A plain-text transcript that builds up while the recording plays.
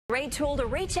Great tool to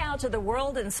reach out to the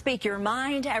world and speak your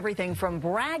mind, everything from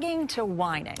bragging to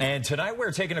whining. And tonight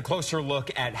we're taking a closer look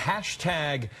at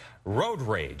hashtag road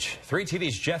rage.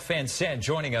 3TV's Jeff Van Sant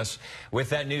joining us with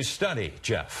that new study.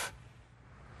 Jeff.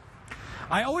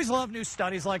 I always love new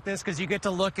studies like this because you get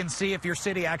to look and see if your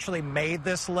city actually made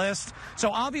this list.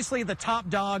 So obviously the top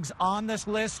dogs on this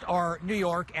list are New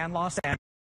York and Los Angeles.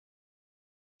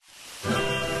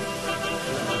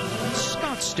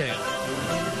 Scottsdale.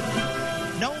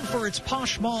 Known for its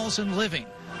posh malls and living,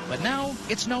 but now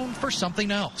it's known for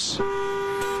something else.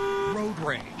 Road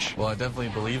rage. Well, I definitely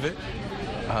believe it.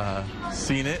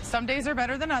 Seen it. Some days are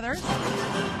better than others.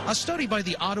 A study by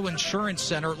the Auto Insurance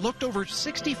Center looked over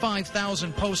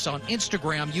 65,000 posts on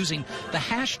Instagram using the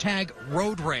hashtag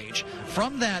road rage.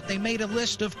 From that, they made a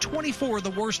list of 24 of the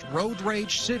worst road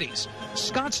rage cities.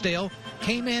 Scottsdale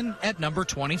came in at number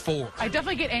 24. I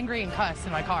definitely get angry and cuss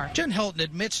in my car. Jen Helton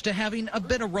admits to having a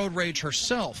bit of road rage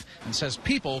herself and says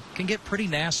people can get pretty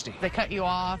nasty. They cut you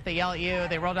off, they yell at you,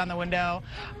 they roll down the window,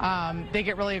 they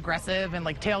get really aggressive and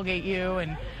like tailgate you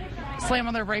and slam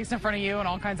on their brakes in front of you and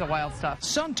all kinds of wild stuff.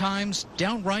 Sometimes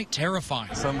downright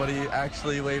terrifying. Somebody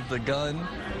actually waved a gun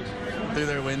through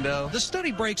their window. The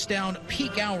study breaks down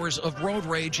peak hours of road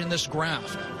rage in this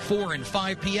graph. 4 and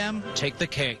 5 p.m. take the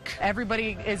cake.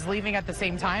 Everybody is leaving at the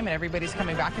same time and everybody's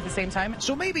coming back at the same time.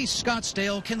 So maybe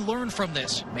Scottsdale can learn from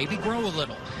this, maybe grow a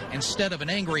little. Instead of an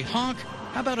angry honk,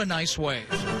 how about a nice wave?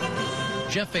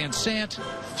 Jeff Van Sant,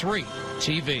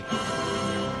 3TV.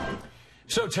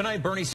 So tonight, Bernie